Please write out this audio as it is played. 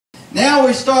Now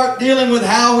we start dealing with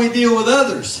how we deal with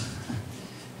others.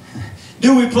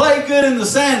 Do we play good in the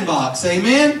sandbox?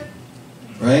 Amen?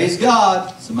 Praise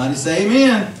God. Somebody say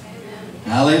amen. Amen.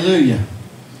 Hallelujah.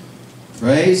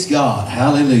 Praise God.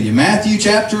 Hallelujah. Matthew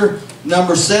chapter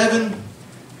number 7.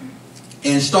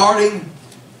 And starting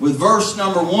with verse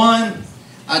number 1.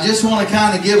 I just want to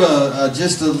kind of give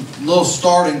just a little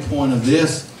starting point of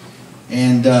this.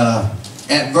 And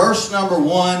at verse number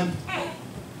 1,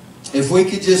 if we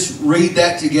could just read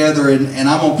that together, and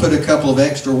I'm going to put a couple of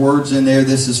extra words in there.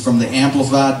 This is from the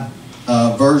Amplified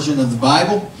version of the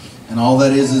Bible. And all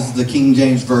that is the King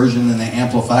James Version, and they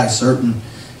amplify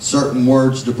certain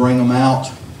words to bring them out.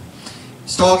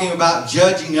 It's talking about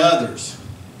judging others.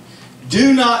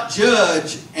 Do not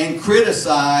judge and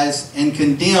criticize and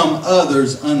condemn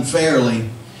others unfairly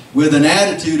with an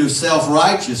attitude of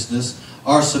self-righteousness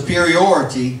or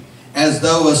superiority, as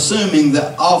though assuming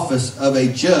the office of a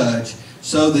judge,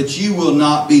 so that you will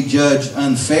not be judged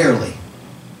unfairly.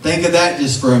 Think of that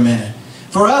just for a minute.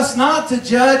 For us not to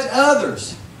judge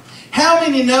others. How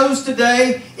many knows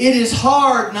today it is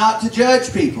hard not to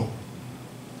judge people?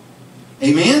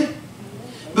 Amen?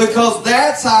 Because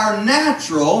that's our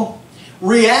natural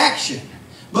reaction.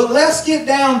 But let's get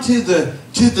down to the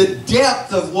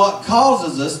depth of what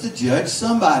causes us to judge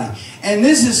somebody. And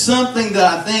this is something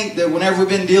that I think that whenever we've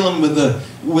been dealing with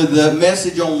the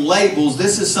message on labels,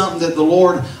 this is something that the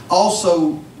Lord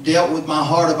also dealt with my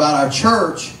heart about our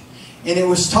church. And it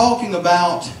was talking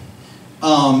about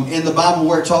in the Bible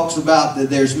where it talks about that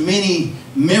there's many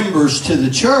members to the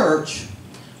church,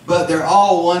 but they're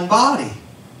all one body.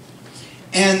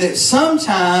 And that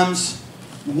sometimes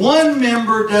one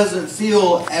member doesn't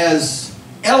feel as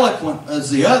eloquent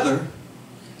as the other.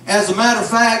 As a matter of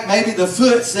fact, maybe the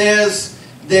foot says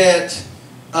that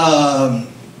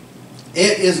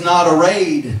it is not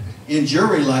arrayed in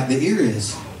jewelry like the ear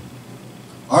is.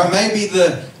 Or maybe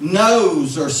the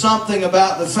nose or something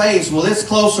about the face. Well, it's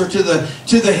closer to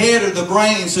the head or the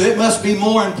brain, so it must be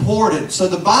more important. So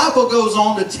the Bible goes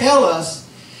on to tell us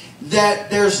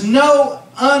that there's no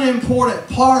unimportant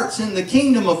parts in the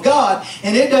kingdom of God,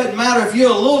 and it doesn't matter if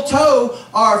you're a little toe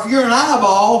or if you're an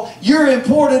eyeball, you're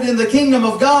important in the kingdom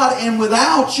of God, and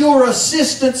without your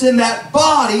assistance in that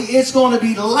body, it's going to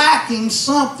be lacking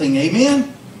something.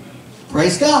 Amen?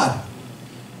 Praise God.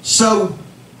 So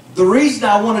the reason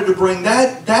I wanted to bring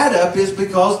that up is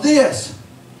because this.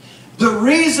 The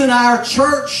reason our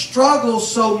church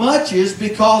struggles so much is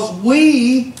because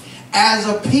we, as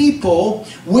a people,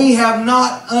 we have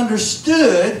not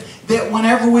understood that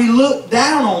whenever we look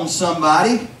down on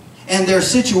somebody and their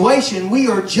situation, we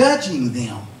are judging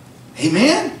them.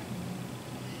 Amen?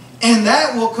 And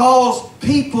that will cause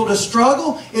people to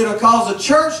struggle. It'll cause a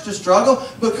church to struggle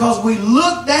because we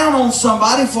look down on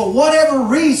somebody for whatever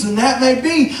reason that may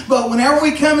be. But whenever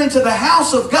we come into the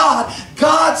house of God,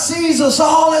 God sees us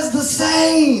all as the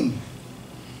same.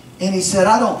 And He said,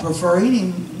 I don't prefer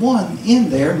anyone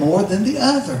in there more than the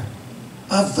other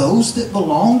of those that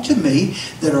belong to me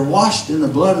that are washed in the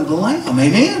blood of the Lamb.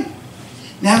 Amen?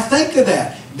 Now think of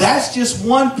that. That's just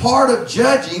one part of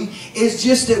judging. It's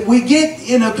just that we get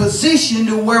in a position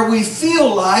to where we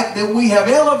feel like that we have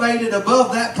elevated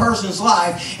above that person's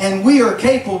life and we are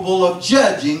capable of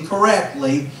judging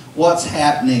correctly what's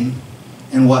happening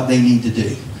and what they need to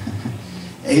do.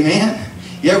 Amen?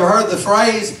 You ever heard the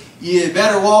phrase, you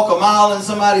better walk a mile in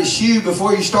somebody's shoe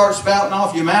before you start spouting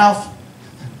off your mouth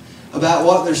about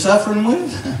what they're suffering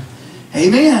with?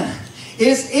 Amen.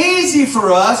 It's easy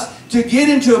for us to get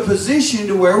into a position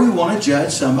to where we want to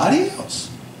judge somebody else.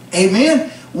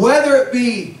 Amen. Whether it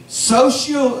be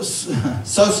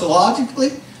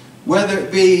sociologically, whether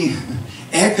it be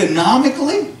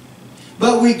economically,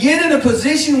 but we get in a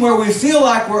position where we feel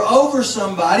like we're over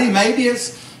somebody. Maybe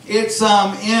it's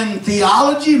in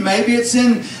theology, maybe it's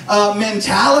in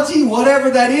mentality, whatever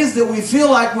that is, that we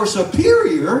feel like we're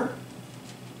superior,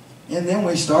 and then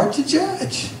we start to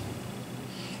judge.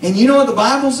 And you know what the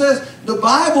Bible says? The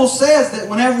Bible says that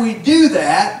whenever we do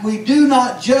that, we do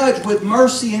not judge with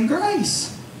mercy and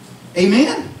grace.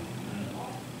 Amen?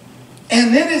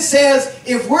 And then it says,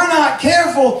 if we're not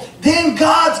careful, then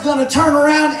God's going to turn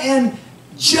around and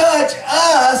judge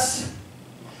us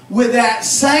with that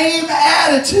same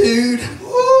attitude.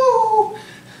 Woo!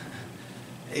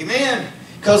 Amen?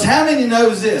 Because how many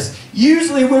knows this?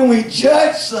 Usually when we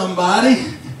judge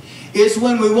somebody, it's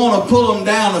when we want to pull them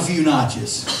down a few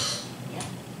notches.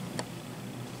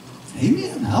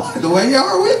 Amen. I like the way you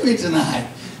are with me tonight.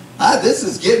 This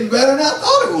is getting better than I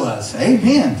thought it was.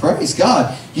 Amen. Praise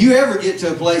God. You ever get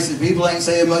to a place that people ain't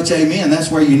saying much amen,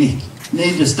 that's where you need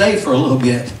to stay for a little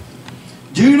bit.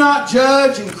 Do not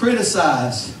judge and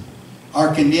criticize.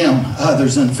 or condemn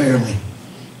others unfairly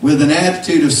with an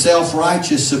attitude of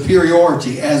self-righteous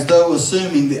superiority, as though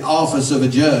assuming the office of a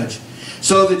judge,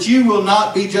 so that you will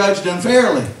not be judged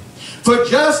unfairly. For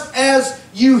just as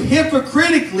you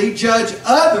hypocritically judge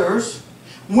others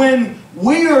when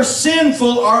we are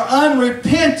sinful or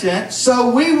unrepentant,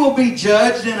 so we will be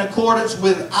judged in accordance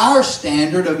with our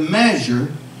standard of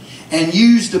measure and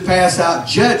used to pass out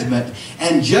judgment.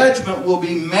 And judgment will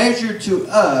be measured to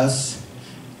us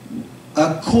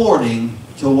according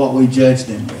to what we judge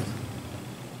them with.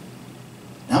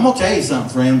 Now, I'm going to tell you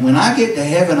something, friend. When I get to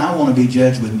heaven, I want to be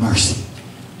judged with mercy.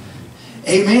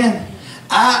 Amen.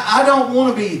 I don't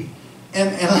want to be,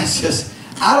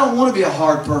 I don't want to be a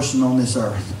hard person on this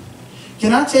earth.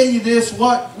 Can I tell you this?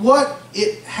 What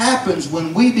it happens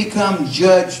when we become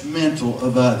judgmental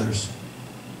of others?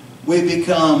 We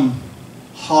become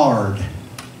hard.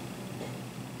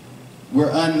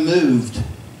 We're unmoved.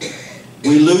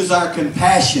 We lose our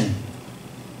compassion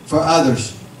for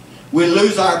others. We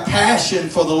lose our passion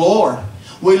for the Lord.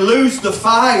 We lose the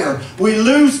fire. We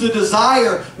lose the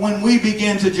desire when we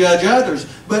begin to judge others.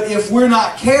 But if we're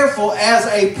not careful as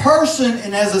a person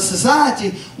and as a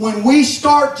society, when we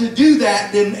start to do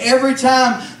that, then every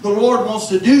time the Lord wants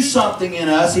to do something in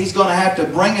us, He's going to have to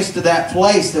bring us to that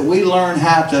place that we learn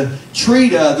how to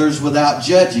treat others without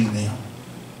judging them.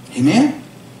 Amen?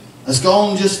 Let's go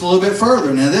on just a little bit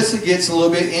further. Now this gets a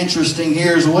little bit interesting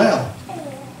here as well.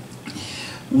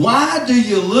 Why do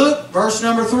you look, verse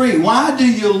number 3, why do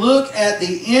you look at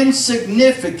the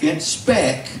insignificant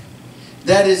speck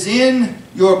that is in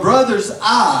your brother's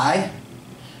eye,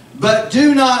 but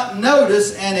do not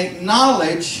notice and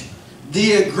acknowledge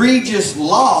the egregious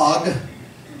log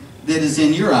that is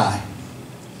in your eye?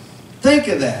 Think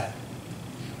of that.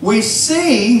 We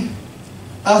see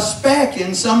a speck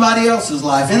in somebody else's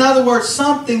life. In other words,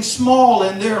 something small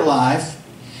in their life.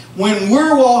 When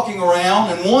we're walking around,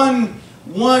 and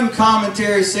one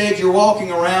commentary said you're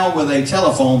walking around with a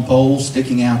telephone pole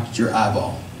sticking out at your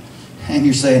eyeball. And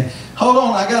you're saying, hold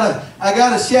on, I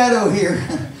got a shadow here.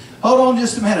 Hold on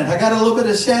just a minute. I got a little bit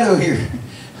of shadow here.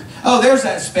 Oh, there's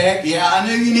that speck. Yeah, I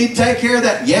knew you need to take care of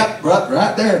that. Yep,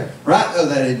 right there. Right. Oh,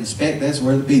 that isn't a speck. That's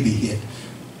where the BB hit.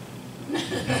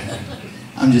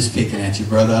 I'm just picking at you,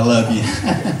 brother. I love you.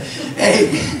 Hey,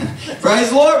 praise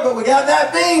the Lord, but we got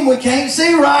that beam. We can't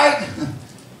see right.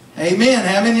 Amen.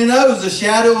 How many knows the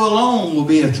shadow alone will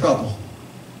be of trouble?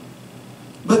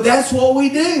 But that's what we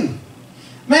do.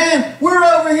 Man, we're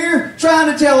over here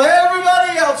trying to tell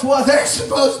everybody else what they're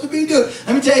supposed to be doing.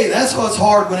 Let me tell you, that's what's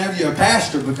hard whenever you're a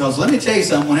pastor, because let me tell you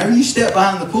something, whenever you step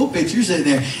behind the pulpit, you're sitting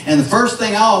there, and the first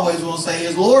thing I always want to say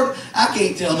is, Lord, I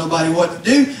can't tell nobody what to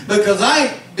do because I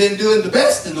ain't been doing the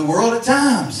best in the world at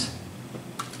times.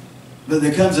 But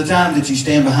there comes a time that you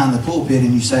stand behind the pulpit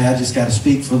and you say, I just got to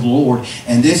speak for the Lord.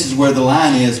 And this is where the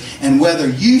line is. And whether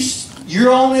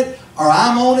you're on it or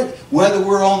I'm on it, whether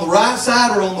we're on the right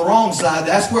side or on the wrong side,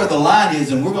 that's where the line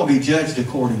is, and we're going to be judged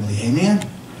accordingly. Amen?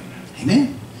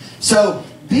 Amen? So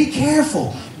be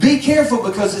careful. Be careful,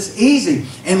 because it's easy.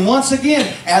 And once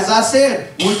again, as I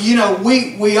said, we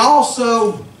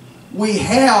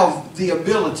have the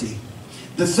ability.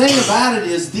 The thing about it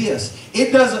is this.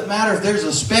 It doesn't matter if there's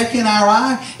a speck in our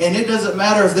eye, and it doesn't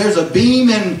matter if there's a beam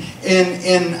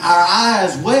in our eye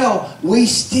as well. We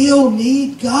still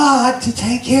need God to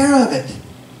take care of it.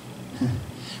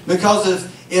 Because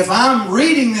if I'm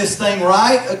reading this thing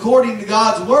right, according to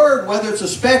God's Word, whether it's a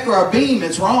speck or a beam,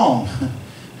 it's wrong.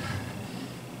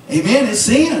 Amen? It's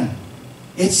sin.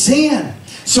 It's sin.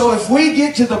 So if we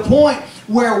get to the point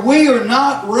where we are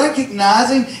not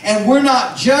recognizing and we're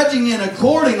not judging it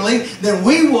accordingly, then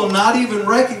we will not even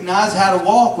recognize how to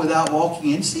walk without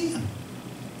walking in sin.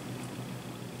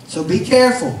 So be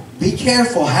careful. Be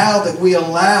careful how that we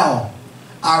allow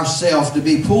ourselves to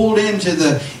be pulled into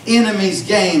the enemy's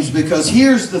games, because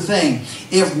here's the thing.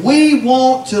 If we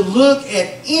want to look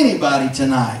at anybody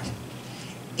tonight,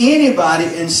 anybody,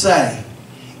 and say,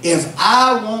 if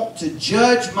I want to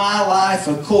judge my life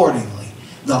accordingly,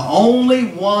 the only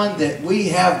one that we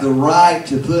have the right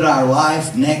to put our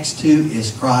life next to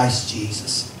is Christ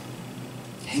Jesus.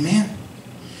 Amen?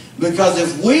 Because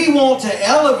if we want to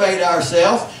elevate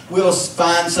ourselves, we'll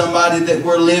find somebody that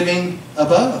we're living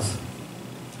above.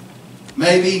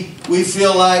 Maybe we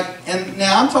feel like, and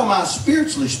now I'm talking about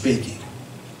spiritually speaking.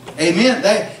 Amen?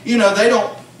 They're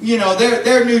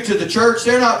new to the church.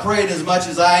 They're not praying as much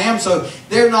as I am, so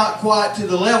they're not quite to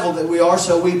the level that we are,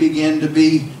 so we begin to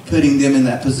be putting them in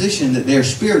that position that they're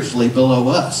spiritually below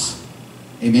us.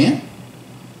 Amen?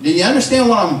 Do you understand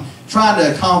what I'm trying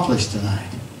to accomplish tonight?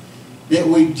 That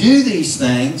we do these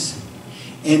things,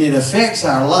 and it affects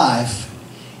our life,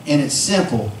 And it's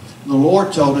simple. The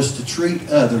Lord told us to treat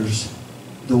others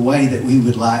the way that we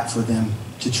would like for them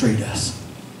to treat us.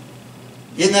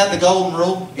 Isn't that the golden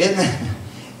rule? Isn't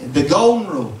that the golden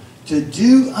rule? To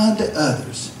do unto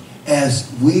others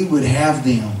as we would have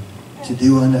them to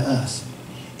do unto us.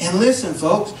 And listen,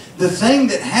 folks, the thing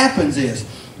that happens is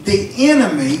the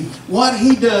enemy, what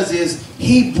he does is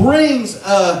he brings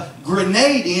a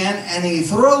grenade in and he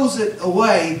throws it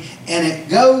away, and it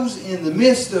goes in the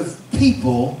midst of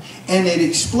people and it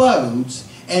explodes.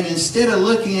 And instead of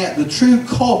looking at the true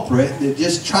culprit that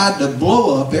just tried to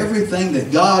blow up everything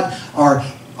that God or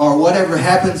whatever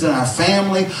happens in our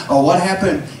family or what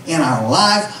happened in our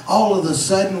life, all of a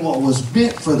sudden what was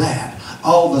meant for that,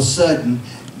 all of a sudden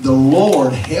the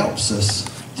Lord helps us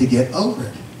to get over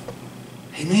it.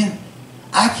 Amen.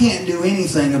 I can't do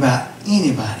anything about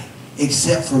anybody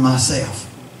except for myself.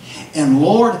 And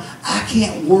Lord, I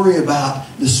can't worry about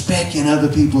the speck in other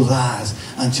people's eyes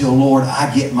until, Lord,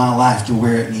 I get my life to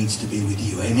where it needs to be with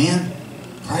you. Amen.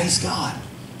 Praise God.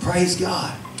 Praise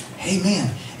God.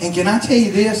 Amen. And can I tell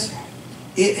you this?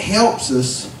 It helps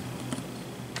us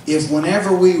if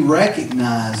whenever we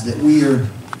recognize that we are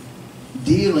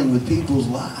dealing with people's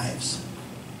lives,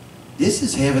 this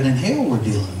is heaven and hell we're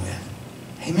dealing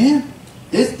with. Amen.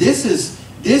 This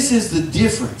is the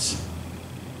difference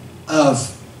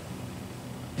of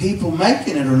people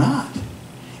making it or not.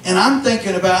 And I'm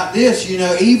thinking about this, you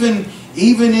know, even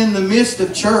in the midst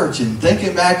of church and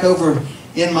thinking back over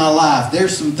in my life,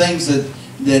 there's some things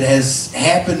that has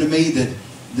happened to me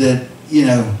that you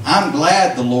know, I'm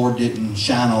glad the Lord didn't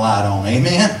shine a light on.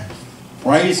 Amen.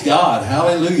 Praise God.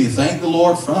 Hallelujah. Thank the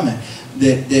Lord from it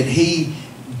that He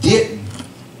didn't.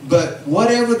 But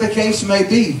whatever the case may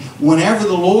be, whenever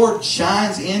the Lord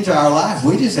shines into our life,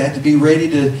 we just have to be ready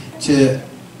to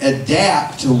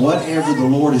adapt to whatever the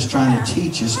Lord is trying to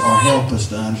teach us or help us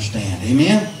to understand.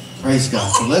 Amen? Praise God.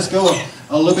 So let's go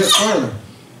a little bit further.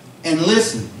 And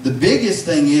listen, the biggest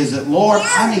thing is that, Lord,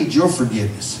 I need your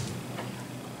forgiveness.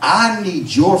 I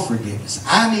need your forgiveness.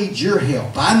 I need your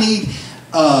help. I need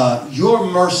your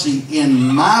mercy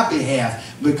in my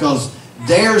behalf, because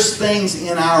there's things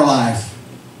in our life,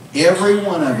 every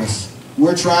one of us,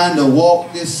 we're trying to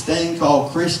walk this thing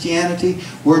called Christianity.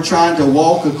 We're trying to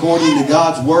walk according to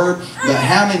God's Word. But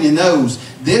how many knows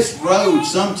this road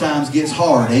sometimes gets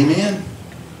hard? Amen?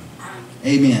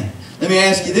 Amen. Let me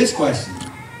ask you this question.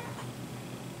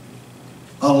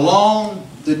 Along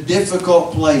the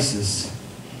difficult places,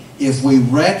 if we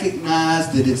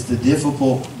recognize that it's the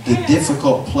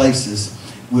difficult places,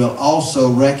 we'll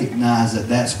also recognize that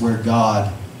that's where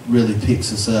God really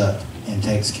picks us up and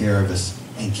takes care of us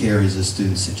and carries us through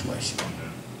the situation.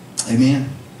 Amen?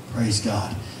 Praise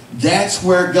God. That's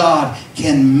where God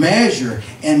can measure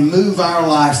and move our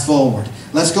life forward.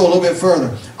 Let's go a little bit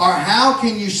further. Or how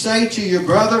can you say to your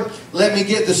brother, let me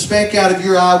get the speck out of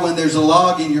your eye when there's a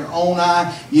log in your own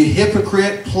eye? You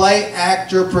hypocrite, play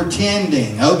actor,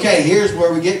 pretending. Okay, here's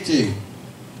where we get to.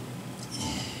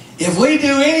 If we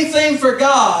do anything for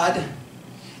God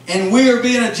and we are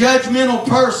being a judgmental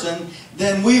person,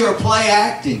 then we are play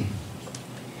acting.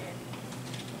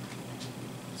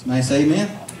 Somebody say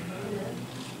amen?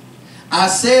 I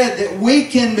said that we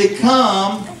can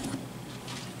become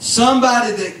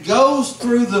somebody that goes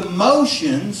through the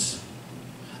motions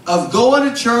of going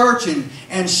to church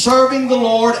and serving the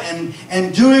Lord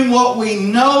and doing what we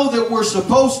know that we're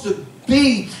supposed to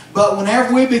be. But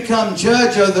whenever we become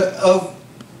judge over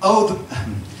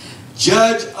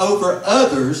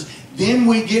others, then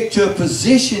we get to a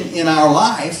position in our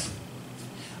life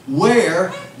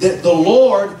where that the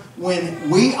Lord, when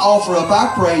we offer up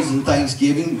our praise and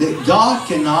thanksgiving, that God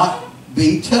cannot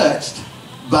be touched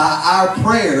by our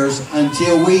prayers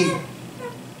until we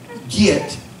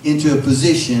get into a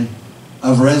position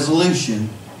of resolution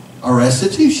or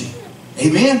restitution.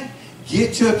 Amen?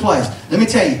 Get to a place. Let me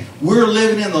tell you, we're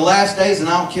living in the last days, and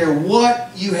I don't care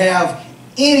what you have,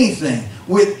 anything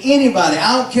with anybody.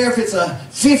 I don't care if it's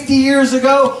 50 years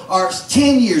ago or it's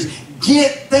 10 years.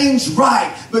 Get things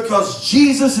right, because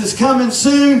Jesus is coming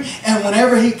soon, and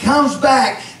whenever He comes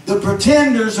back, the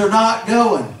pretenders are not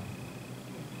going.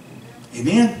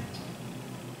 Amen?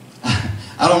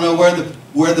 I don't know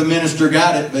where the minister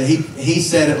got it, but he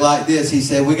said it like this. He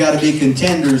said, we got to be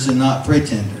contenders and not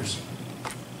pretenders.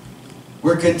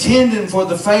 We're contending for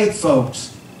the faith,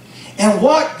 folks. And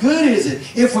what good is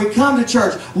it if we come to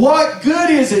church? What good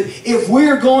is it if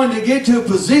we're going to get to a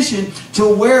position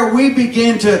to where we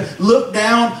begin to look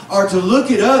down or to look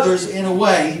at others in a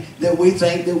way that we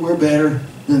think that we're better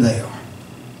than they are?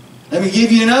 Let me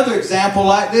give you another example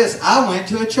like this. I went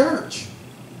to a church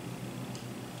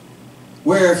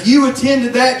where if you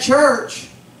attended that church,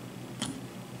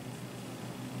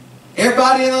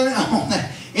 Everybody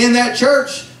in that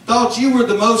church thought you were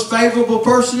the most favorable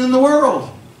person in the world.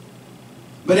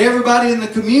 But everybody in the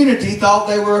community thought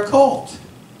they were a cult.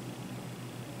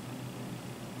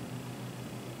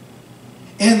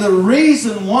 And the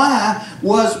reason why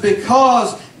was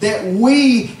because that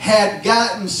we had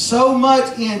gotten so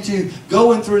much into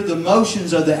going through the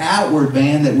motions of the outward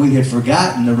man that we had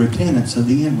forgotten the repentance of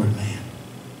the inward man.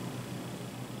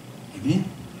 Amen?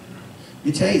 Let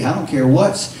me tell you, I don't care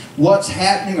what's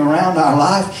happening around our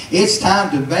life. It's time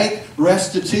to make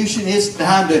restitution. It's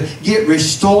time to get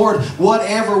restored.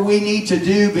 Whatever we need to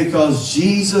do, because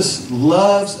Jesus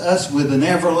loves us with an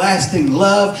everlasting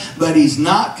love. But He's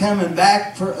not coming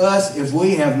back for us if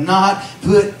we have not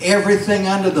put everything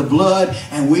under the blood,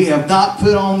 and we have not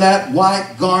put on that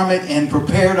white garment and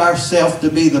prepared ourselves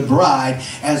to be the bride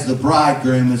as the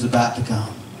bridegroom is about to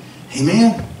come.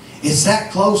 Amen? It's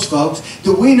that close, folks.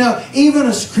 Do we know even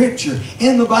a scripture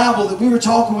in the Bible that we were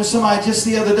talking with somebody just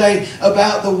the other day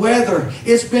about the weather?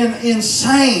 It's been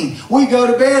insane. We go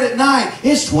to bed at night.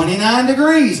 It's 29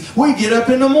 degrees. We get up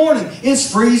in the morning.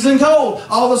 It's freezing cold.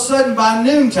 All of a sudden by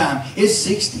noontime, it's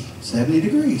 60, 70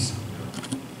 degrees.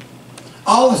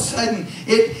 All of a sudden,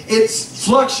 it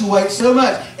fluctuates so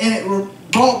much. And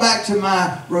it brought back to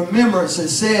my remembrance that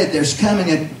said there's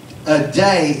coming a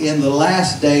day in the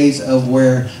last days of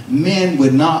where men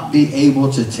would not be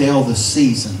able to tell the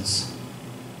seasons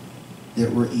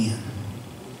that we're in.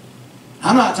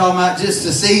 I'm not talking about just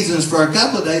the seasons for a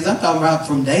couple of days. I'm talking about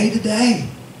from day to day.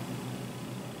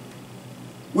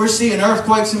 We're seeing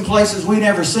earthquakes in places we've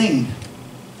never seen.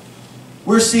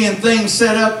 We're seeing things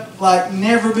set up like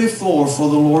never before for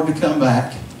the Lord to come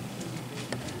back.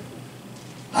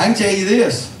 I can tell you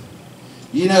this.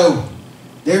 You know,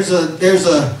 there's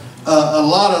a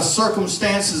lot of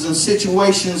circumstances and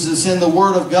situations that's in the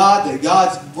Word of God that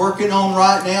God's working on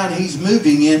right now and He's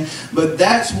moving in. But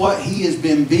that's what He has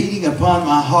been beating upon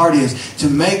my heart, is to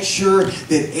make sure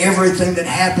that everything that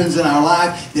happens in our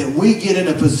life, that we get in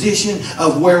a position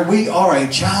of where we are a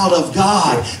child of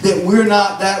God. That we're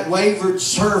not that wayward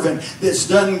servant that's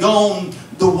done gone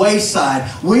the wayside.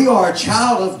 We are a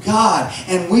child of God,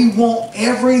 and we want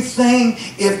everything.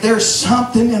 If there's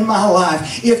something in my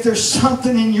life, if there's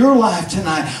something in your life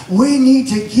tonight, we need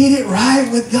to get it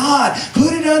right with God.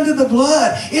 Put it under the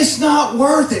blood. It's not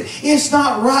worth it. It's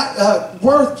not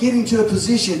worth getting to a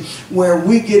position where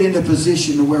we get into a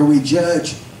position where we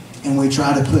judge and we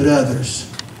try to put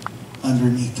others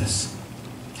underneath us.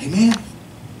 Amen?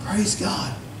 Praise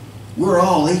God. We're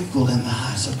all equal in the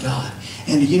eyes of God.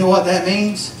 And you know what that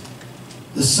means?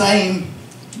 The same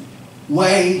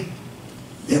way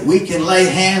that we can lay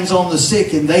hands on the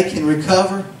sick and they can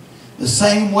recover, the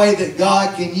same way that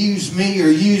God can use me or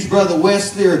use Brother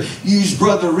Wesley or use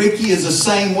Brother Ricky is the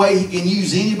same way He can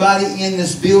use anybody in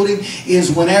this building,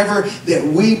 is whenever that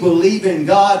we believe in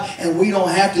God, and we don't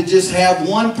have to just have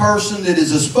one person that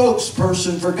is a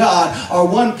spokesperson for God or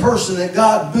one person that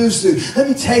God moves through. Let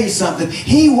me tell you something.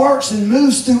 He works and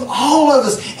moves through all of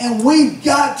us, and we've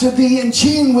got to be in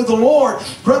tune with the Lord.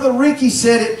 Brother Ricky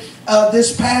said it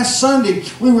this past Sunday.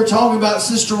 We were talking about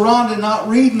Sister Rhonda not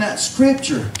reading that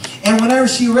scripture. And whenever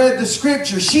she read the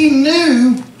scripture, she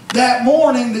knew that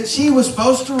morning that she was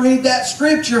supposed to read that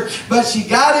scripture, but she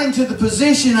got into the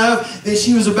position of that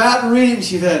she was about to read it, and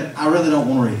she said, I really don't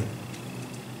want to read it.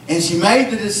 And she made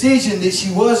the decision that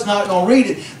she was not going to read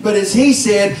it. But as he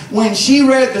said, when she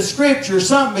read the scripture,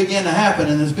 something began to happen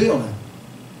in this building.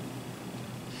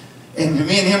 And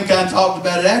me and him kind of talked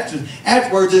about it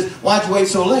afterwards. Is, why'd you wait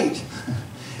so late?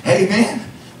 Amen.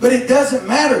 But it doesn't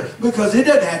matter, because it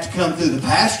doesn't have to come through the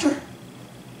pastor.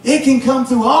 It can come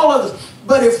through all of us.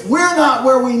 But if we're not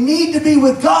where we need to be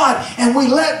with God, and we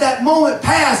let that moment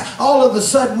pass, all of a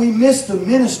sudden we miss the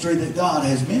ministry that God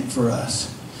has meant for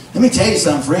us. Let me tell you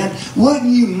something, friend.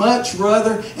 Wouldn't you much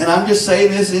rather, and I'm just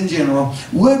saying this in general,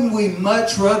 wouldn't we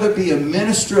much rather be a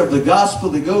minister of the gospel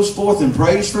that goes forth and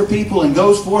prays for people and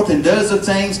goes forth and does the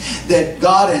things that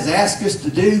God has asked us to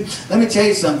do? Let me tell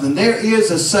you something. There is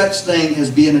a such thing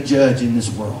as being a judge in this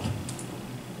world.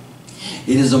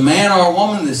 It is a man or a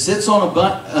woman that sits on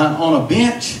a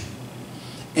bench,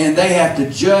 and they have to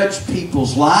judge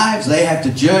people's lives. They have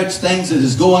to judge things that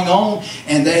is going on,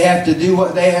 and they have to do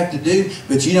what they have to do.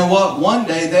 But you know what? One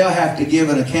day they'll have to give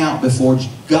an account before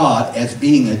God as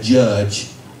being a judge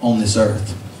on this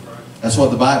earth. That's what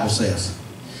the Bible says.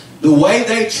 The way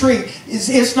they treat,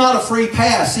 it's not a free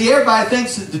pass. See, everybody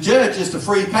thinks that the judge is a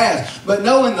free pass. But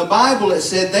no, in the Bible it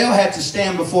said they'll have to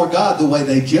stand before God the way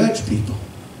they judge people.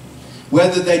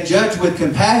 Whether they judge with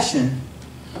compassion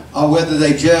or whether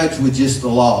they judge with just the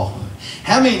law.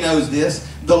 How many knows this?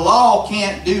 The law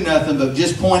can't do nothing but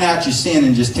just point out your sin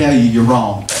and just tell you you're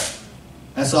wrong.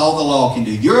 That's all the law can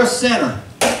do. You're a sinner.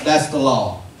 That's the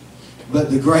law. But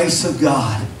the grace of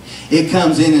God, it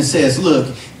comes in and says,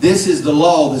 look, this is the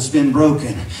law that's been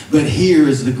broken. But here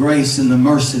is the grace and the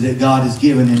mercy that God has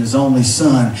given in His only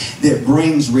Son that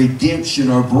brings redemption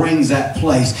or brings that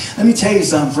place. Let me tell you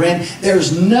something, friend.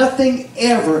 There's nothing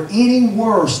ever any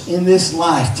worse in this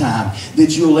lifetime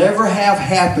that you'll ever have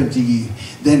happen to you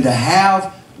than to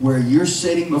have where you're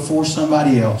sitting before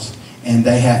somebody else and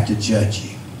they have to judge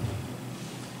you.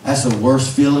 That's the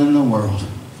worst feeling in the world.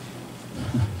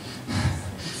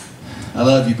 I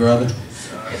love you, brother.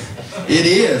 It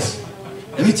is.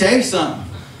 Let me tell you something.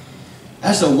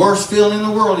 That's the worst feeling in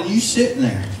the world, and you sitting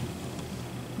there.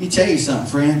 Let me tell you something,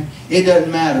 friend. It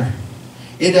doesn't matter.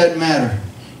 It doesn't matter.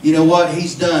 You know what?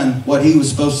 He's done what He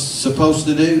was supposed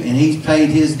to do, and He's paid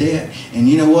His debt. And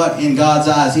you know what? In God's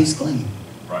eyes, He's clean.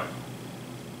 Right.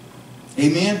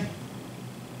 Amen?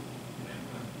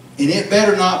 And it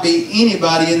better not be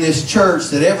anybody in this church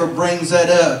that ever brings that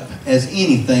up as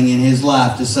anything in his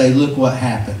life to say, look what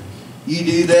happened. You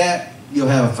do that, you'll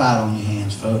have a fight on your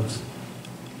hands, folks.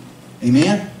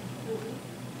 Amen?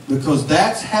 Because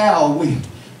that's how we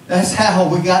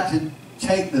got to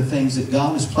take the things that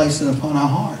God is placing upon our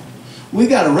heart. We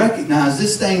got to recognize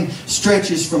this thing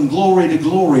stretches from glory to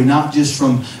glory, not just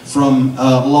from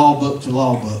law book to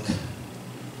law book.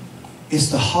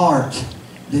 It's the heart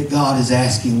that God is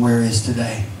asking where is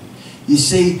today. You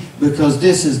see, because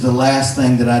this is the last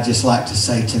thing that I just like to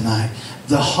say tonight.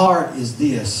 The heart is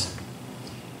this.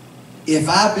 If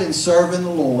I've been serving the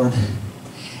Lord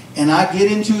and I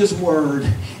get into His Word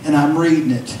and I'm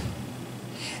reading it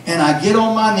and I get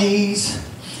on my knees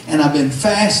and I've been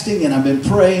fasting and I've been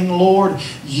praying, Lord,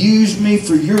 use me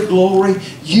for Your glory,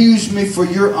 use me for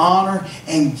Your honor,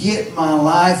 and get my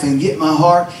life and get my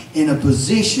heart in a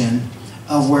position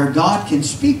of where God can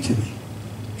speak to me.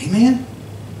 Amen?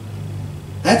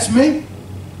 That's me.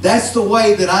 That's the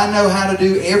way that I know how to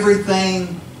do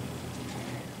everything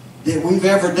that we've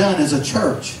ever done as a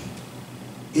church.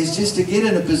 Is just to get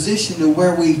in a position to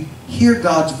where we hear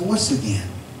God's voice again.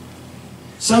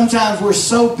 Sometimes we're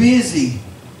so busy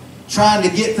trying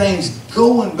to get things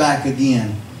going back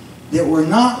again that we're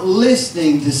not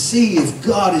listening to see if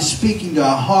God is speaking to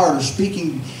our heart or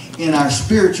speaking in our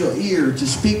spiritual ear to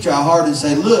speak to our heart and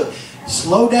say, look,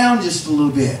 slow down just a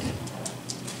little bit.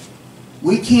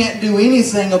 We can't do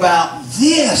anything about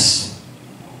this.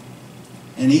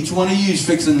 And each one of you is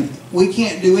fixing, we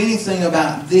can't do anything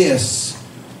about this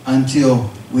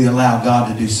until we allow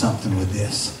God to do something with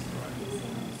this.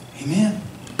 Amen.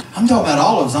 I'm talking about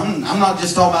all of us. I'm not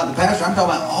just talking about the pastor. I'm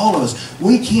talking about all of us.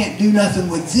 We can't do nothing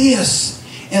with this.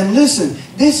 And listen,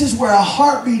 this is where our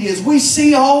heartbeat is. We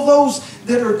see all those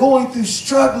that are going through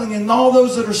struggling and all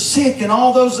those that are sick and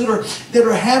all those that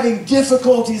are having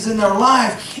difficulties in their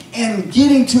life and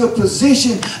getting to a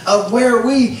position of where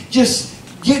we just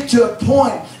get to a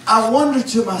point. I wonder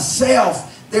to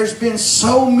myself, there's been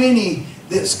so many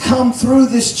that's come through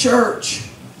this church.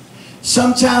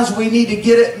 Sometimes we need to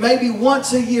get it, maybe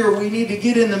once a year we need to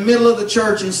get in the middle of the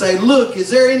church and say, look, is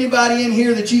there anybody in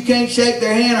here that you can't shake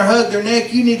their hand or hug their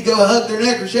neck? You need to go hug their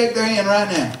neck or shake their hand right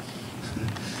now.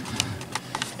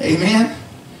 Amen?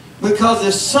 Because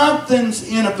if something's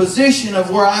in a position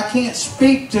of where I can't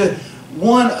speak to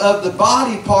one of the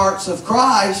body parts of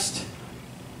Christ,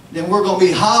 then we're going to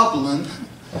be hobbling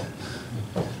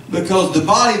because the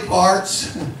body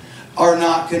parts are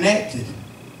not connected.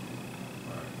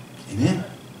 Amen?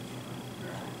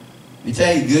 Let me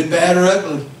tell you, good, bad, or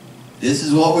ugly, this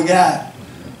is what we got.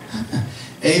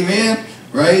 Amen?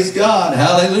 Praise God.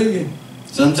 Hallelujah.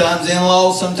 Sometimes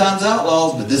in-laws, sometimes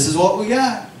outlaws, but this is what we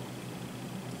got.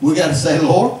 We got to say,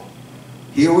 Lord,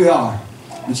 here we are.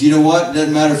 But you know what? It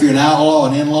doesn't matter if you're an outlaw,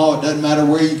 an in-law. It doesn't matter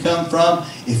where you come from.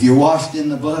 If you're washed in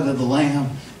the blood of the Lamb,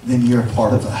 then you're a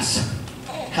part of us.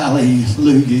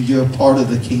 Hallelujah. You're a part of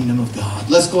the kingdom of God.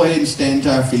 Let's go ahead and stand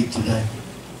to our feet today.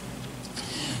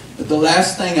 But the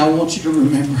last thing I want you to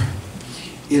remember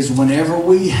is whenever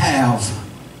we have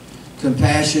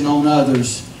compassion on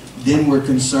others, then we're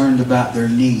concerned about their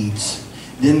needs.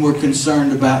 Then we're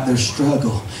concerned about their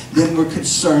struggle. Then we're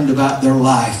concerned about their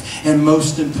life. And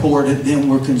most important, then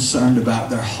we're concerned about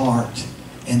their heart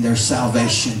and their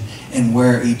salvation and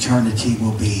where eternity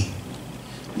will be.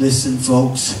 Listen,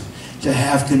 folks, to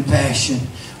have compassion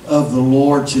of the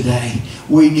Lord today,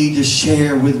 we need to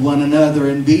share with one another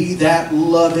and be that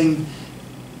loving,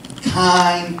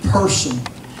 kind person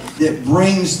that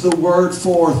brings the word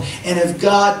forth. And if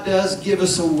God does give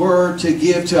us a word to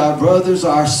give to our brothers,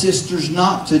 our sisters,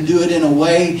 not to do it in a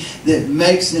way that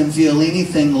makes them feel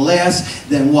anything less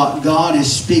than what God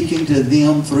is speaking to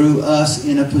them through us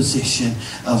in a position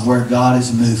of where God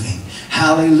is moving.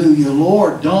 Hallelujah.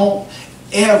 Lord, don't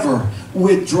ever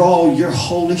withdraw your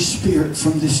Holy Spirit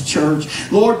from this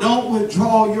church. Lord, don't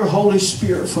withdraw your Holy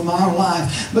Spirit from our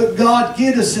life. But God,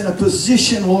 get us in a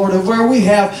position, Lord, of where we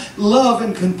have love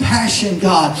and compassion,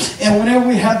 God. And whenever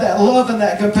we have that love and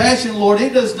that compassion, Lord,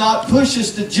 it does not push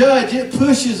us to judge. It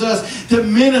pushes us to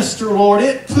minister, Lord.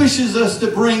 It pushes us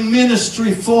to bring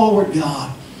ministry forward,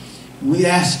 God. We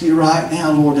ask you right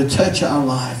now, Lord, to touch our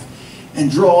life and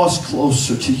draw us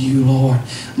closer to you, Lord.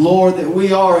 Lord, that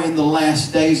we are in the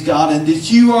last days, God, and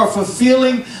that you are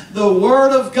fulfilling the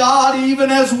Word of God even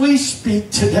as we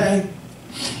speak today.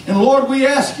 And Lord, we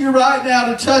ask you right now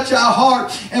to touch our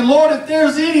heart. And Lord, if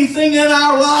there's anything in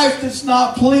our life that's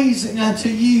not pleasing unto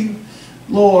you,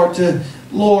 Lord, to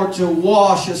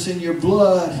wash us in your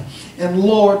blood. And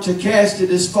Lord, to cast it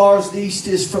as far as the east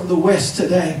is from the west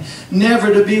today.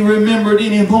 Never to be remembered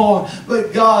anymore.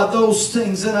 But God, those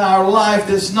things in our life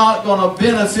that's not going to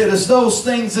benefit us, those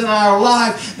things in our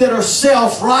life that are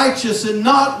self-righteous and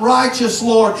not righteous,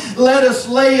 Lord, let us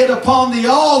lay it upon the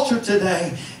altar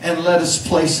today. And let us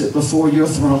place it before your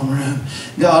throne room.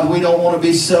 God, we don't want to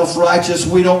be self-righteous.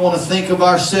 We don't want to think of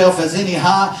ourselves as any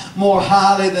more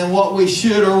highly than what we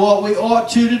should or what we ought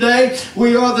to today.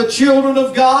 We are the children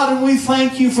of God, and we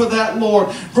thank you for that,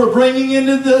 Lord, for bringing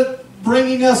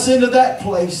us into that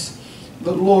place.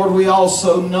 But Lord, we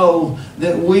also know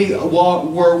that we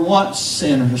were once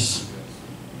sinners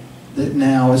that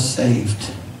now is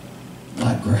saved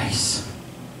by grace.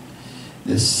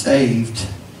 Is saved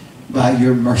by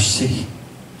your mercy.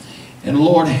 And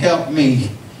Lord, help me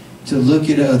to look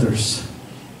at others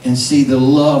and see the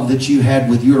love that you had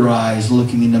with your eyes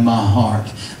looking into my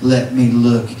heart. Let me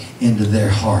look into their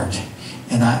heart.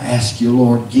 And I ask you,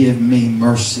 Lord, give me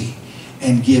mercy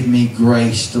and give me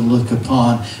grace to look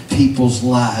upon people's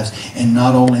lives. And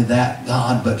not only that,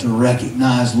 God, but to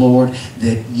recognize, Lord,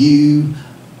 that you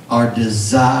are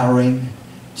desiring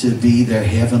to be their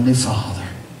Heavenly Father.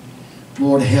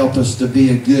 Lord, help us to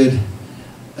be a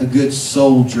good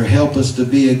soldier. Help us to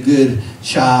be a good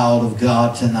child of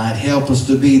God tonight. Help us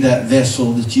to be that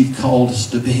vessel that you've called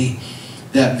us to be.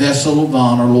 That vessel of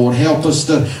honor, Lord. Help us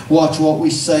to watch what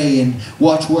we say and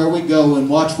watch where we go and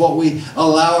watch what we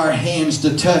allow our hands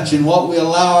to touch and what we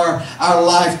allow our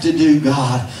life to do,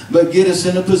 God. But get us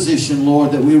in a position,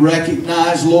 Lord, that we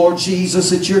recognize, Lord Jesus,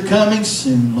 that you're coming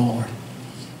soon, Lord.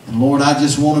 And Lord, I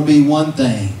just want to be one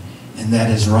thing. And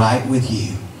that is right with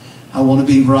you. I want to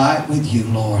be right with you,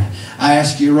 Lord. I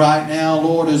ask you right now,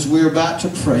 Lord, as we're about to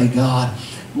pray, God,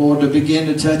 Lord, to begin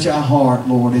to touch our heart,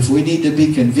 Lord. If we need to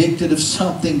be convicted of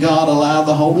something, God, allow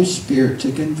the Holy Spirit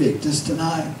to convict us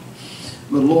tonight.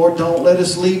 But Lord, don't let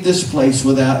us leave this place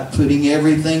without putting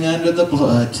everything under the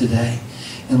blood today.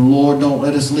 And Lord, don't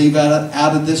let us leave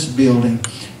out of this building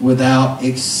without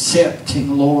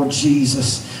accepting, Lord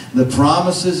Jesus, the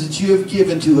promises that you have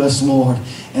given to us, Lord.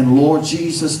 And Lord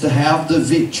Jesus, to have the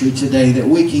victory today, that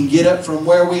we can get up from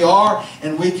where we are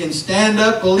and we can stand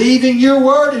up believing your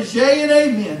word is yea and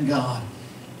amen, God.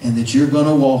 And that you're going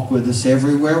to walk with us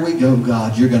everywhere we go,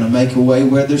 God. You're going to make a way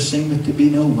where there seemeth to be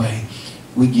no way.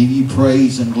 We give you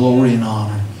praise and glory and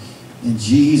honor. In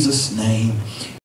Jesus' name.